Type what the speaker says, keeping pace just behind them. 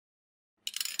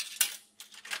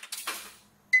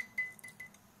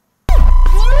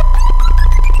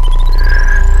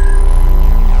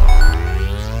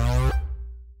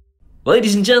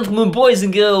Ladies and gentlemen, boys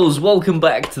and girls, welcome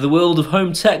back to the world of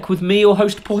home tech with me, your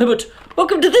host, Paul Hibbert.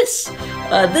 Welcome to this!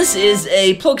 This is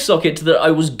a plug socket that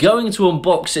I was going to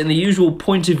unbox in the usual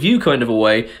point of view kind of a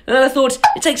way, and then I thought,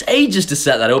 it takes ages to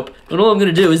set that up, and all I'm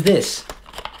going to do is this.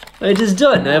 It is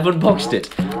done, I have unboxed it.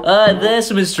 There's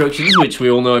some instructions, which we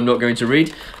all know I'm not going to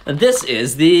read, and this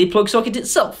is the plug socket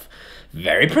itself.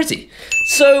 Very pretty.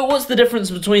 So what's the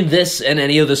difference between this and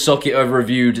any other socket I've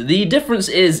reviewed? The difference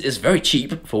is it's very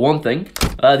cheap, for one thing.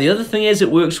 The other thing is it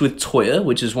works with Toya,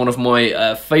 which is one of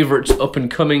my favourite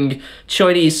up-and-coming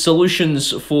Chinese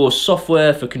solutions for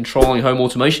software for controlling home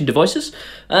automation devices.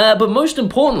 But most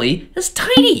importantly, it's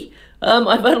tiny.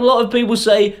 I've had a lot of people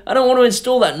say, I don't want to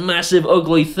install that massive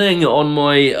ugly thing on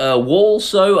my wall,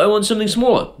 so I want something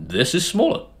smaller. This is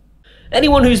smaller.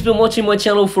 Anyone who's been watching my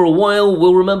channel for a while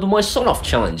will remember my Sonoff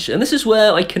challenge, and this is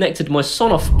where I connected my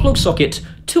Sonoff plug socket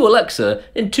to Alexa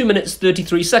in 2 minutes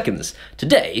 33 seconds.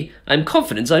 Today, I'm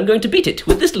confident I'm going to beat it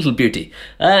with this little beauty.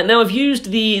 Now, I've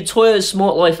used the Toya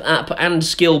Smart Life app and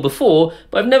skill before,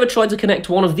 but I've never tried to connect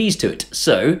one of these to it,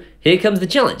 so here comes the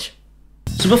challenge.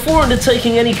 So before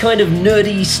undertaking any kind of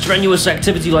nerdy, strenuous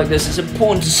activity like this, it's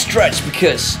important to stretch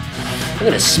because I'm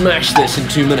going to smash this in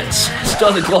 2 minutes.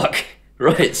 Start the clock.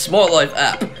 Right, Smart Life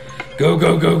app. Go,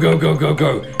 go, go, go, go, go,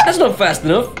 go. That's not fast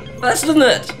enough. Faster than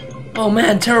that. Oh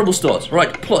man, terrible start.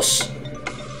 Right, plus.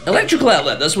 Electrical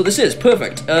outlet, that's what this is.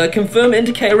 Perfect. Confirm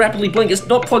indicator rapidly blink. It's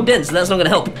not plugged in, so that's not going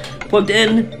to help. Plugged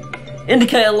in.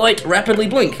 Indicator light rapidly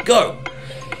blink. Go.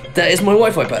 That is my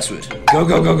Wi-Fi password. Go,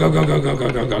 go, go, go, go, go, go,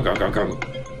 go, go, go, go, go, go.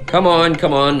 Come on,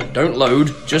 come on. Don't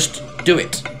load. Just do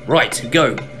it. Right,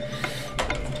 go.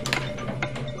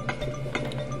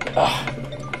 Ah.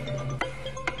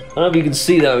 I don't know if you can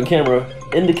see that on camera.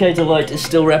 Indicator light is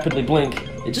still rapidly blink.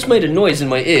 It just made a noise in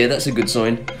my ear, that's a good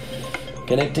sign.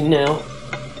 Connecting now.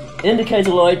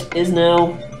 Indicator light is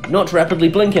now not rapidly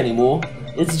blink anymore.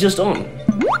 It's just on.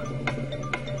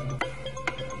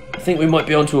 I think we might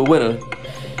be onto a winner.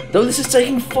 Though this is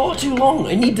taking far too long.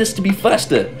 I need this to be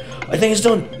faster. I think it's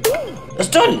done. It's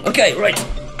done! Okay, right.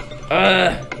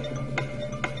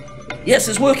 Yes,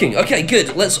 it's working. Okay,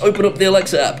 good. Let's open up the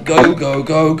Alexa app. Go, go,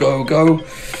 go, go, go.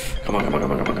 Come on, come on,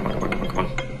 come on, come on, come on, come on, come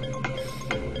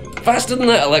on. Faster than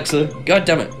that, Alexa. God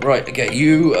damn it. Right, okay,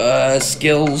 you,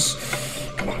 skills.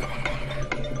 Come on, come on,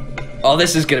 come on. Oh,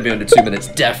 this is gonna be under 2 minutes,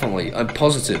 definitely. I'm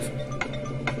positive.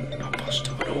 Not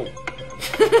positive at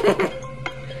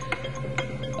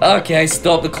all. Okay,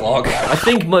 stop the clock. I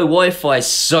think my Wi-Fi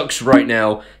sucks right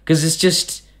now, because it's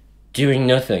just doing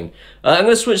nothing. I'm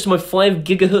gonna switch to my 5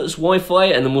 gigahertz Wi-Fi,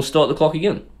 and then we'll start the clock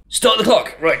again. Start the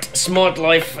clock! Right, Smart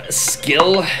Life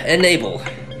skill, enable.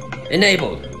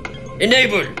 Enable.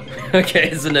 Enable! Okay,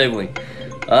 it's enabling.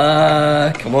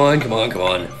 Come on, come on, come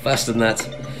on. Faster than that.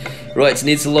 Right,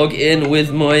 need to log in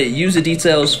with my user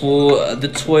details for the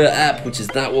Toya app, which is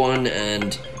that one,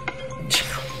 and...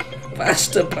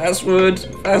 Faster password!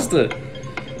 Faster!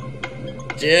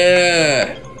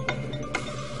 Yeah!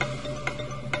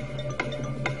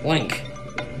 Link.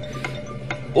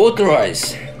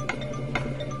 Authorize.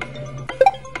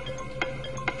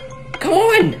 Come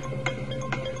on!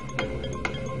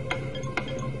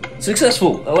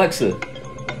 Successful, Alexa.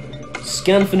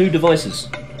 Scan for new devices.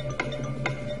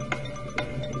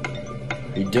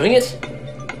 Are you doing it?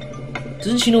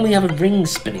 Doesn't she normally have a ring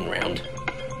spinning round?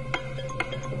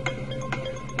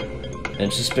 I'm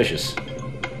suspicious.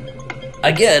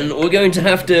 Again, we're going to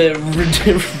have to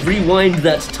rewind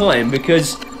that time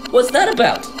because what's that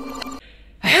about?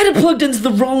 I had it plugged into the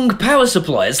wrong power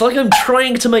supply. It's like I'm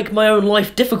trying to make my own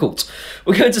life difficult.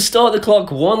 We're going to start the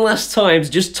clock one last time to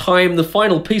just time the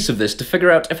final piece of this to figure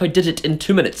out if I did it in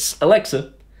 2 minutes.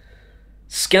 Alexa,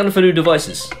 scan for new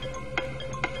devices.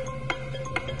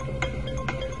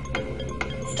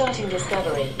 Starting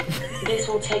discovery. This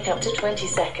will take up to 20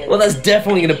 seconds. Well, that's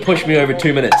definitely going to push me over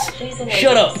 2 minutes.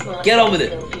 Shut up! Get on with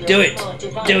it! Do it!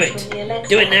 Do it!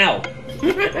 Do it now!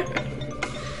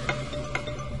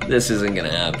 This isn't going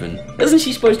to happen. Isn't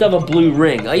she supposed to have a blue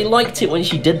ring? I liked it when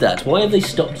she did that. Why have they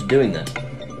stopped doing that?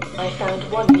 I found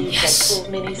one new called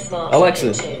Mini Smart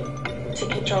Alexa. Socket 2.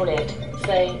 To control it,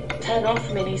 say, turn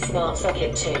off Mini Smart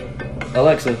Socket 2.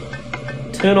 Alexa,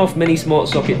 turn off Mini Smart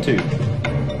Socket 2.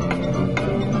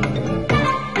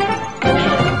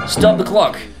 Stop the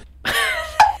clock.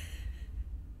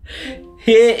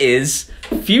 Here is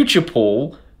future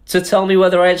Paul to tell me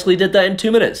whether I actually did that in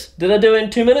 2 minutes. Did I do it in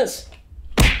 2 minutes?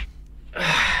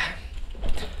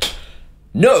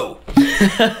 No!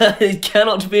 It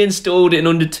cannot be installed in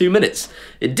under 2 minutes.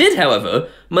 It did, however,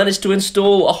 manage to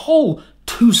install a whole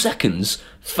 2 seconds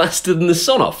faster than the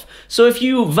Sonoff. So if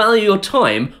you value your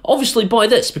time, obviously buy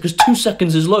this, because 2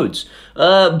 seconds is loads.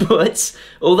 But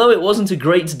although it wasn't a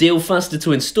great deal faster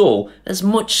to install, it's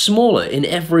much smaller in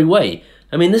every way.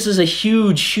 I mean, this is a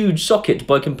huge socket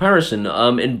by comparison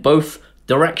in both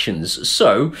directions.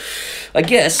 So, I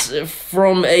guess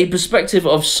from a perspective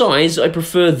of size, I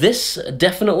prefer this,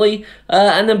 definitely.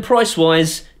 And then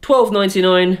price-wise,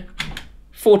 $12.99,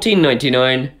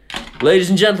 $14.99. Ladies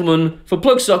and gentlemen, for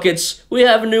plug sockets, we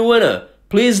have a new winner.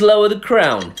 Please lower the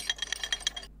crown.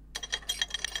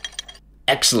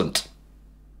 Excellent.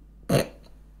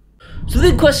 So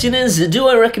the question is, do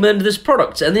I recommend this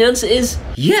product? And the answer is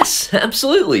yes,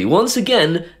 absolutely. Once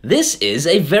again, this is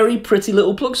a very pretty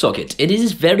little plug socket. It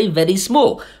is very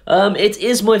small. It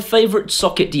is my favourite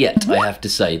socket yet, I have to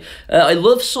say. I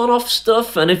love Sonoff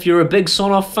stuff, and if you're a big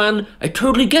Sonoff fan, I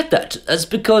totally get that. That's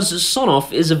because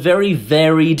Sonoff is a very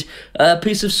varied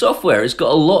piece of software. It's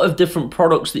got a lot of different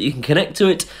products that you can connect to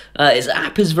it. Its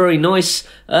app is very nice,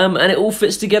 and it all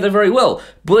fits together very well.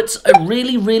 But I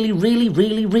really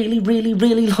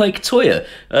like Toya.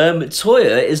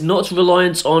 Toya is not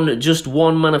reliant on just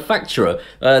one manufacturer.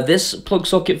 This plug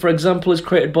socket, for example, is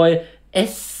created by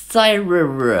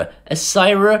Aisirer.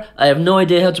 Aisirer? I have no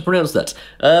idea how to pronounce that.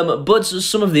 But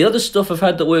some of the other stuff I've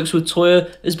had that works with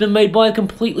Toya has been made by a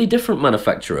completely different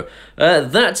manufacturer.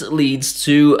 That leads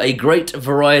to a great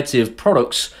variety of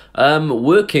products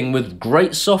working with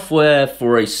great software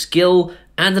for a skill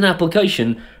and an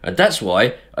application, and that's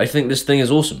why I think this thing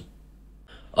is awesome.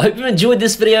 I hope you enjoyed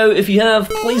this video. If you have,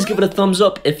 please give it a thumbs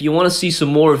up. If you want to see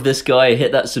some more of this guy,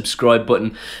 hit that subscribe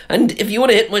button. And if you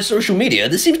want to hit my social media,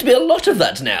 there seems to be a lot of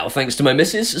that now, thanks to my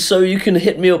missus, so you can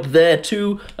hit me up there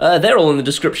too. They're all in the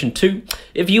description too.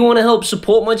 If you want to help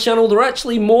support my channel, there are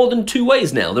actually more than 2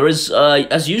 ways now. There is,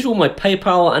 as usual, my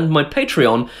PayPal and my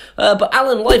Patreon, but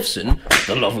Alan Lifeson,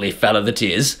 the lovely fella that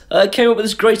he is, came up with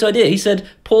this great idea. He said,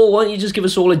 Paul, why don't you just give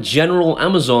us all a general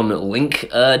Amazon link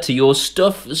to your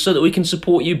stuff so that we can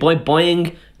support you by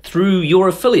buying through your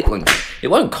affiliate link. It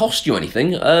won't cost you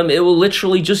anything, it will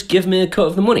literally just give me a cut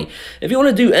of the money. If you want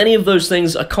to do any of those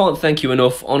things, I can't thank you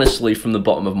enough, honestly, from the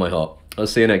bottom of my heart. I'll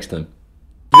see you next time.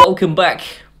 Welcome back.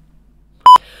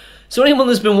 So anyone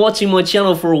that's been watching my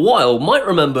channel for a while might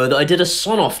remember that I did a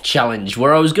Sonoff challenge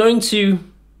where I was going to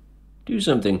do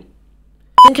something.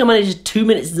 I think I managed 2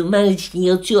 minutes to manage. I'm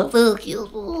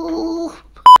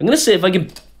gonna see if I can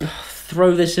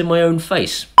throw this in my own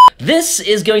face. This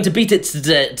is going to beat it.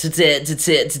 The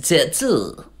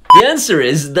answer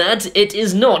is that it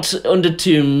is not under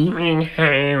 2.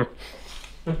 I'm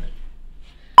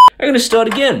gonna start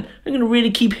again. I'm gonna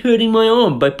really keep hurting my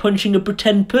arm by punching a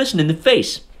pretend person in the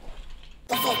face.